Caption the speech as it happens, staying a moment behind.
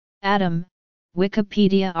Adam,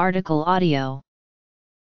 Wikipedia article audio.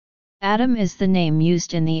 Adam is the name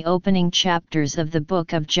used in the opening chapters of the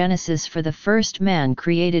book of Genesis for the first man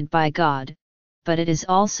created by God, but it is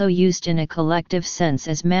also used in a collective sense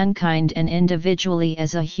as mankind and individually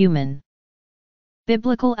as a human.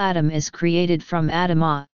 Biblical Adam is created from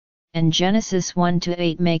Adamah, and Genesis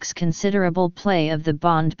 1-8 makes considerable play of the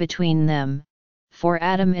bond between them, for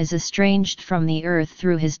Adam is estranged from the earth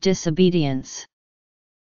through his disobedience.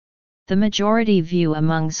 The majority view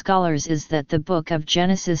among scholars is that the book of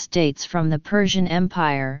Genesis dates from the Persian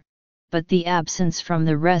Empire, but the absence from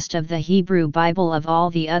the rest of the Hebrew Bible of all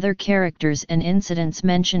the other characters and incidents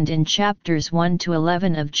mentioned in chapters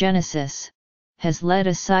 1-11 of Genesis, has led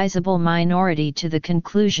a sizable minority to the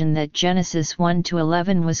conclusion that Genesis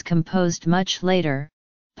 1-11 was composed much later,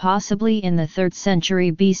 possibly in the 3rd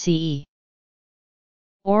century BCE.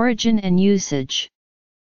 Origin and usage.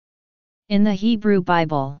 In the Hebrew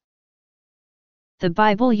Bible, the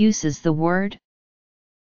Bible uses the word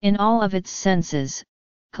in all of its senses,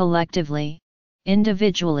 collectively,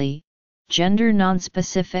 individually, gender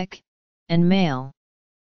nonspecific, and male.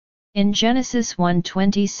 In Genesis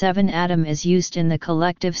 1:27 Adam is used in the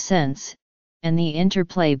collective sense, and the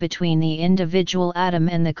interplay between the individual Adam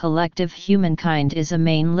and the collective humankind is a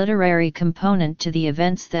main literary component to the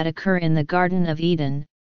events that occur in the Garden of Eden.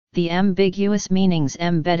 The ambiguous meanings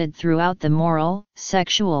embedded throughout the moral,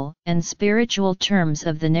 sexual, and spiritual terms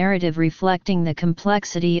of the narrative reflecting the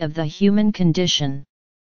complexity of the human condition.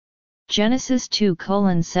 Genesis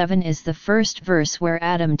 2:7 is the first verse where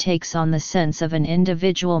Adam takes on the sense of an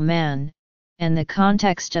individual man, and the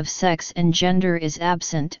context of sex and gender is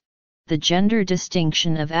absent. The gender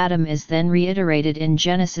distinction of Adam is then reiterated in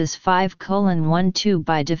Genesis 5:1-2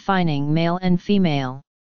 by defining male and female.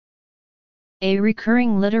 A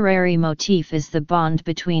recurring literary motif is the bond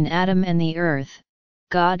between Adam and the earth.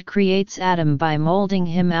 God creates Adam by molding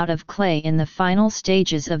him out of clay in the final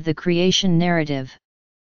stages of the creation narrative.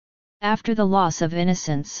 After the loss of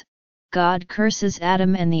innocence, God curses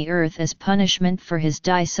Adam and the earth as punishment for his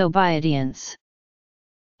disobedience.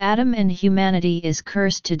 Adam and humanity is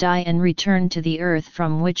cursed to die and return to the earth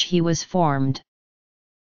from which he was formed.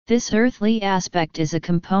 This earthly aspect is a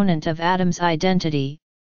component of Adam's identity,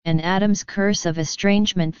 and Adam's curse of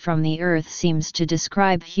estrangement from the earth seems to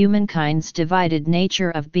describe humankind's divided nature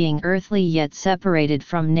of being earthly yet separated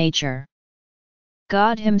from nature.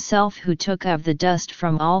 God himself, who took of the dust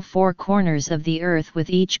from all four corners of the earth with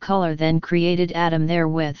each color, then created Adam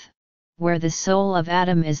therewith, where the soul of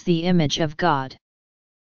Adam is the image of God.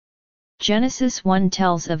 Genesis 1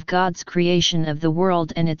 tells of God's creation of the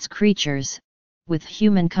world and its creatures, with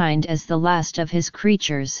humankind as the last of his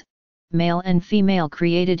creatures. Male and female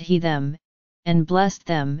created he them, and blessed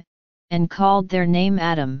them, and called their name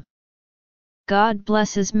Adam. God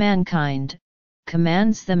blesses mankind,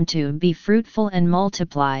 commands them to be fruitful and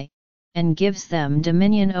multiply, and gives them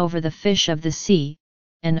dominion over the fish of the sea,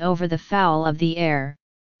 and over the fowl of the air,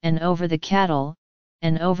 and over the cattle,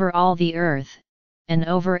 and over all the earth, and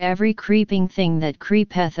over every creeping thing that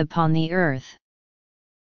creepeth upon the earth.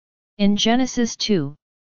 In Genesis 2,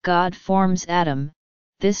 God forms Adam,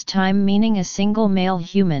 this time meaning a single male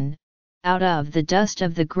human, out of the dust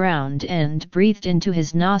of the ground and breathed into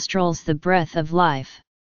his nostrils the breath of life.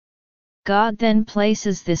 God then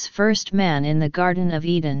places this first man in the Garden of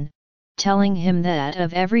Eden, telling him that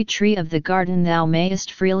of every tree of the garden thou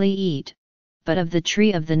mayest freely eat, but of the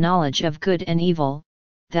tree of the knowledge of good and evil,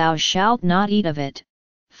 thou shalt not eat of it,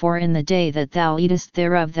 for in the day that thou eatest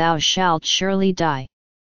thereof thou shalt surely die.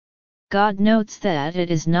 God notes that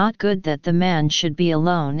it is not good that the man should be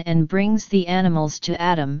alone and brings the animals to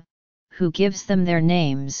Adam, who gives them their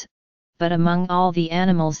names, but among all the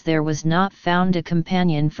animals there was not found a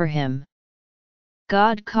companion for him.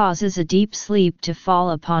 God causes a deep sleep to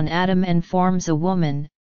fall upon Adam and forms a woman,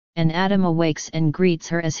 and Adam awakes and greets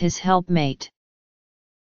her as his helpmate.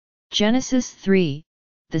 Genesis 3,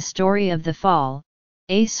 the story of the fall.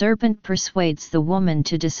 A serpent persuades the woman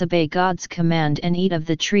to disobey God's command and eat of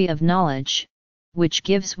the tree of knowledge, which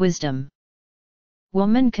gives wisdom.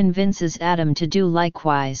 Woman convinces Adam to do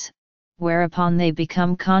likewise, whereupon they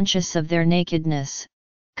become conscious of their nakedness,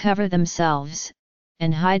 cover themselves,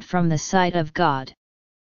 and hide from the sight of God.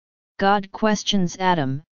 God questions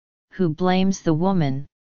Adam, who blames the woman.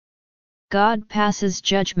 God passes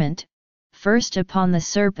judgment, first upon the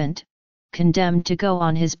serpent, condemned to go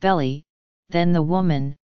on his belly, then the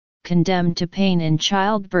woman, condemned to pain in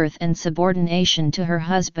childbirth and subordination to her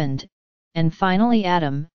husband, and finally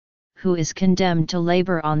Adam, who is condemned to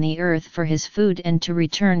labor on the earth for his food and to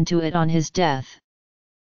return to it on his death.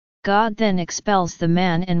 God then expels the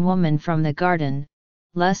man and woman from the garden,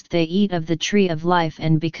 lest they eat of the tree of life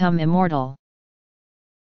and become immortal.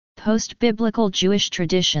 Post-biblical Jewish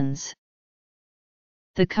traditions.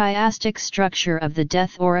 The chiastic structure of the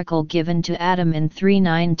death oracle given to Adam in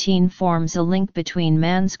 3:19 forms a link between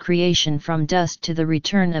man's creation from dust to the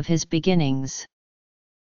return of his beginnings.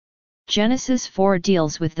 Genesis 4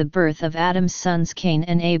 deals with the birth of Adam's sons Cain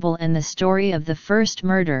and Abel and the story of the first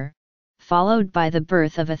murder, followed by the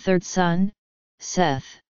birth of a third son,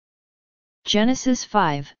 Seth. Genesis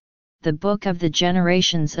 5, the book of the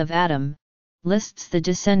generations of Adam, lists the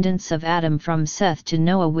descendants of Adam from Seth to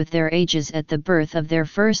Noah with their ages at the birth of their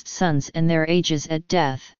first sons and their ages at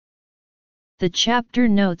death. The chapter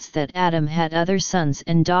notes that Adam had other sons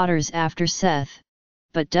and daughters after Seth,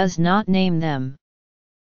 but does not name them.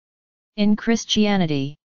 In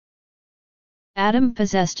Christianity, Adam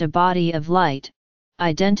possessed a body of light,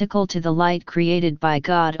 identical to the light created by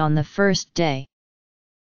God on the first day.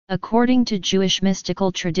 According to Jewish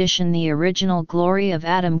mystical tradition, the original glory of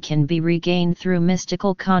Adam can be regained through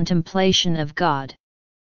mystical contemplation of God.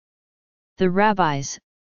 The rabbis,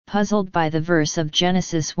 puzzled by the verse of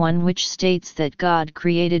Genesis 1 which states that God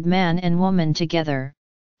created man and woman together,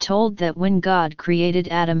 told that when God created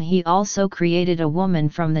Adam he also created a woman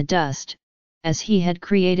from the dust, as he had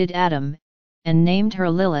created Adam, and named her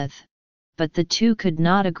Lilith, but the two could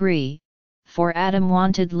not agree, for Adam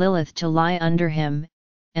wanted Lilith to lie under him,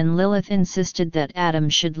 and Lilith insisted that Adam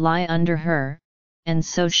should lie under her, and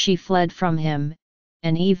so she fled from him,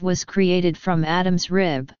 and Eve was created from Adam's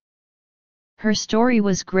rib. Her story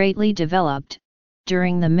was greatly developed,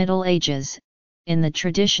 during the Middle Ages, in the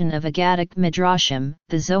tradition of Aggadic Midrashim,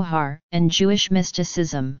 the Zohar, and Jewish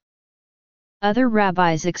mysticism. Other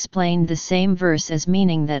rabbis explained the same verse as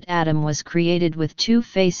meaning that Adam was created with two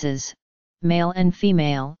faces, male and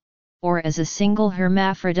female, or as a single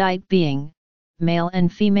hermaphrodite being, male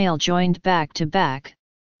and female joined back to back,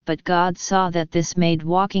 but God saw that this made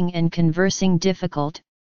walking and conversing difficult,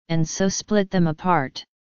 and so split them apart.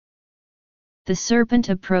 The serpent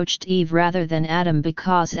approached Eve rather than Adam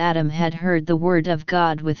because Adam had heard the word of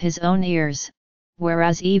God with his own ears,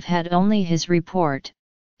 whereas Eve had only his report.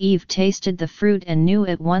 Eve tasted the fruit and knew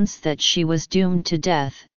at once that she was doomed to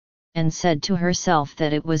death, and said to herself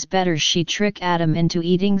that it was better she trick Adam into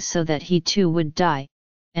eating so that he too would die,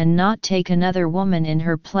 and not take another woman in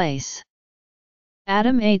her place.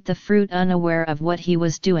 Adam ate the fruit unaware of what he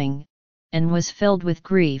was doing, and was filled with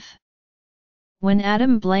grief. When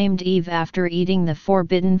Adam blamed Eve after eating the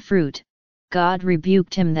forbidden fruit, God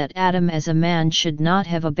rebuked him that Adam as a man should not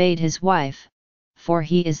have obeyed his wife, for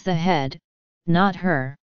he is the head, not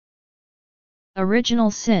her. Original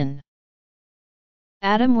sin.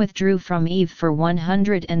 Adam withdrew from Eve for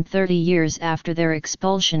 130 years after their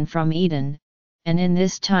expulsion from Eden, and in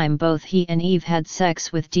this time both he and Eve had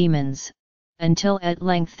sex with demons, until at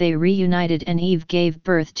length they reunited and Eve gave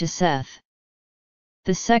birth to Seth.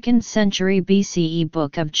 The 2nd century BCE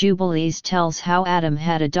Book of Jubilees tells how Adam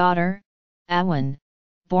had a daughter, Awan,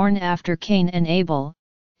 born after Cain and Abel,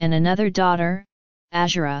 and another daughter,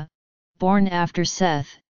 Asherah, born after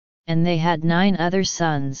Seth, and they had 9 other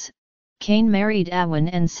sons. Cain married Awan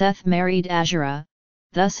and Seth married Asherah,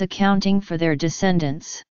 thus accounting for their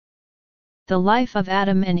descendants. The life of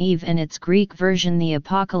Adam and Eve and its Greek version the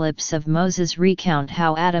Apocalypse of Moses recount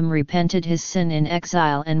how Adam repented his sin in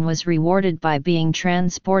exile and was rewarded by being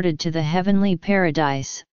transported to the heavenly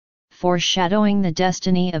paradise, foreshadowing the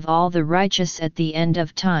destiny of all the righteous at the end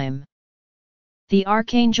of time. The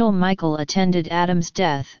archangel Michael attended Adam's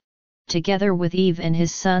death, together with Eve and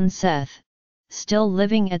his son Seth, still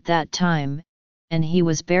living at that time, and he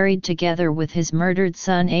was buried together with his murdered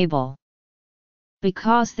son Abel.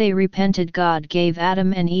 Because they repented, God gave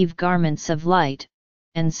Adam and Eve garments of light,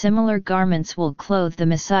 and similar garments will clothe the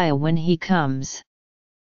Messiah when he comes.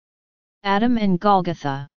 Adam and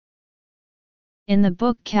Golgotha. In the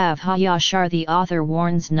book Kav HaYashar the author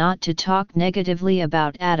warns not to talk negatively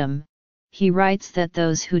about Adam. He writes that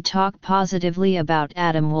those who talk positively about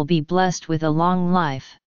Adam will be blessed with a long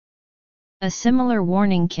life. A similar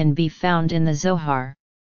warning can be found in the Zohar.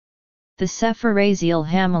 The Sefer Raziel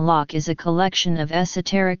HaMalach is a collection of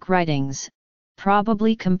esoteric writings,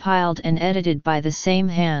 probably compiled and edited by the same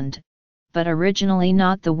hand, but originally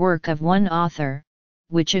not the work of one author,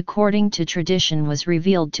 which according to tradition was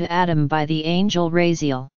revealed to Adam by the angel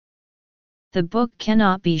Raziel. The book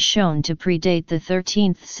cannot be shown to predate the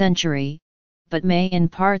 13th century, but may in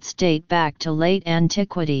parts date back to late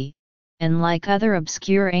antiquity, and like other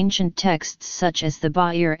obscure ancient texts such as the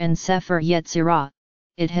Ba'ir and Sefer Yetzirah,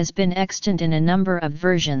 it has been extant in a number of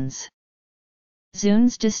versions.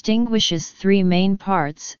 Zunes distinguishes 3 main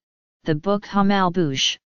parts: the book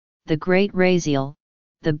HaMalbush, the Great Raziel,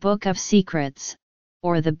 the Book of Secrets,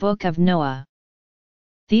 or the Book of Noah.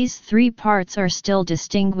 These three parts are still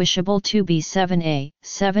distinguishable: 2b7a,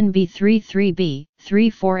 7b3, 3b,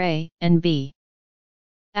 34a, and b.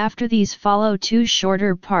 After these follow two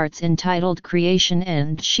shorter parts entitled Creation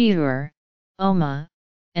and Shiur, Oma,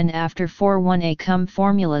 and after 4.1a come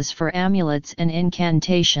formulas for amulets and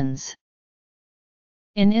incantations.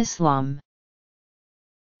 In Islam,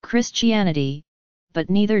 Christianity, but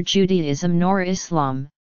neither Judaism nor Islam,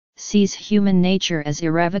 sees human nature as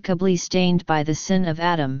irrevocably stained by the sin of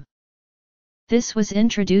Adam. This was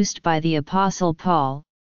introduced by the Apostle Paul,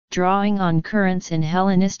 drawing on currents in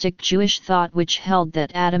Hellenistic Jewish thought which held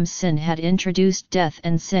that Adam's sin had introduced death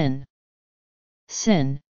and sin.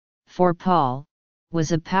 Sin, for Paul,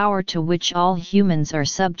 was a power to which all humans are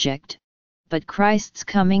subject, but Christ's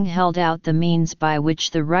coming held out the means by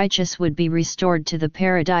which the righteous would be restored to the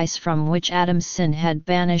paradise from which Adam's sin had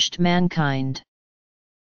banished mankind.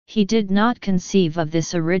 He did not conceive of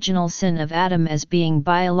this original sin of Adam as being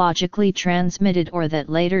biologically transmitted, or that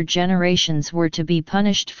later generations were to be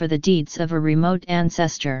punished for the deeds of a remote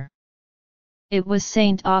ancestor. It was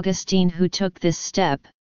Saint Augustine who took this step,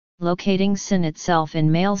 locating sin itself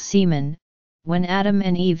in male semen. When Adam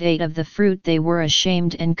and Eve ate of the fruit, they were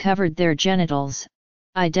ashamed and covered their genitals,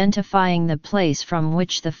 identifying the place from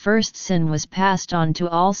which the first sin was passed on to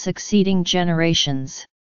all succeeding generations.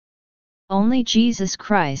 Only Jesus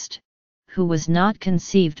Christ, who was not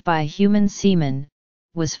conceived by human semen,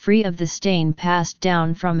 was free of the stain passed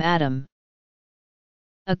down from Adam.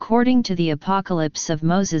 According to the Apocalypse of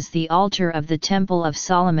Moses, the altar of the Temple of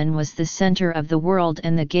Solomon was the center of the world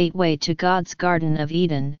and the gateway to God's Garden of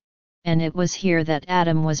Eden, and it was here that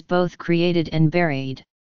Adam was both created and buried.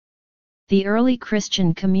 The early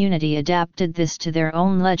Christian community adapted this to their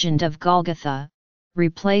own legend of Golgotha,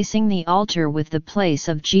 replacing the altar with the place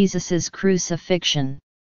of Jesus's crucifixion.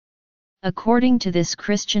 According to this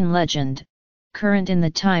Christian legend, current in the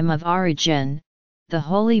time of Origen, the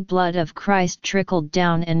holy blood of Christ trickled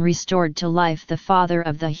down and restored to life the Father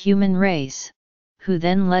of the human race, who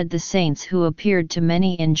then led the saints who appeared to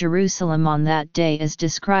many in Jerusalem on that day as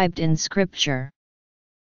described in Scripture.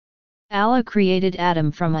 Allah created Adam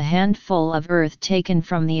from a handful of earth taken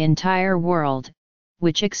from the entire world,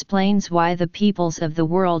 which explains why the peoples of the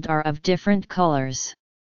world are of different colors.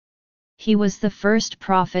 He was the first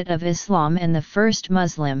prophet of Islam and the first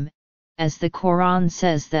Muslim, as the Quran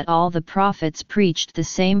says that all the prophets preached the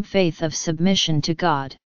same faith of submission to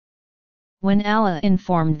God. When Allah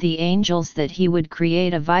informed the angels that he would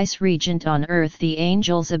create a vice-regent on earth, the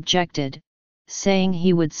angels objected, saying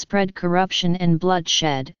he would spread corruption and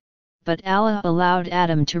bloodshed, but Allah allowed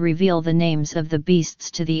Adam to reveal the names of the beasts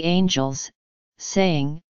to the angels,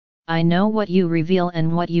 saying, "I know what you reveal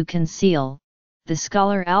and what you conceal." The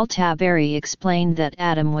scholar Al-Tabari explained that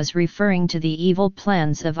Adam was referring to the evil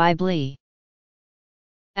plans of Iblis.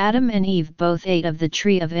 Adam and Eve both ate of the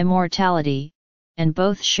tree of immortality, and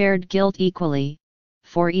both shared guilt equally,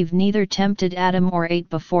 for Eve neither tempted Adam or ate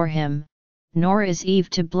before him, nor is Eve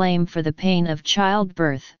to blame for the pain of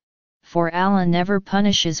childbirth, for Allah never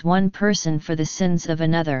punishes one person for the sins of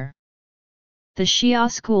another. The Shia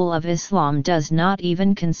school of Islam does not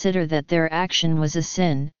even consider that their action was a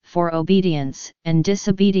sin, for obedience and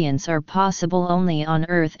disobedience are possible only on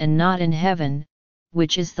earth and not in heaven,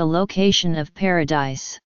 which is the location of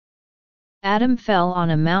paradise. Adam fell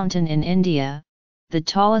on a mountain in India, the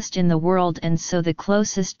tallest in the world and so the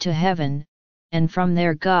closest to heaven, and from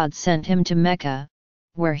there God sent him to Mecca,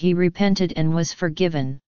 where he repented and was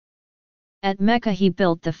forgiven. At Mecca he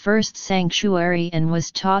built the first sanctuary and was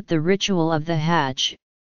taught the ritual of the Hajj,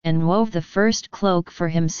 and wove the first cloak for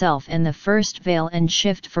himself and the first veil and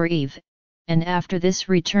shift for Eve, and after this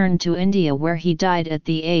returned to India where he died at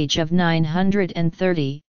the age of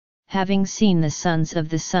 930, having seen the sons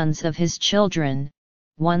of his children,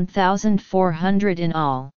 1,400 in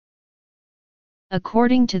all.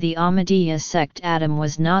 According to the Ahmadiyya sect, Adam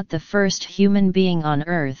was not the first human being on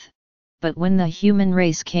earth, but when the human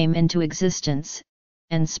race came into existence,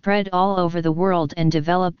 and spread all over the world and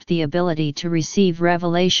developed the ability to receive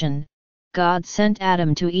revelation, God sent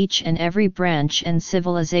Adam to each and every branch and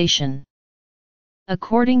civilization.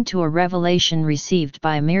 According to a revelation received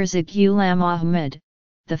by Mirza Ghulam Ahmad,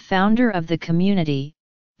 the founder of the community,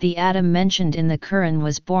 the Adam mentioned in the Quran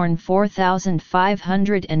was born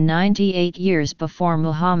 4,598 years before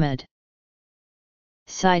Muhammad.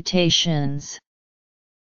 Citations.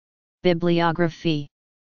 Bibliography.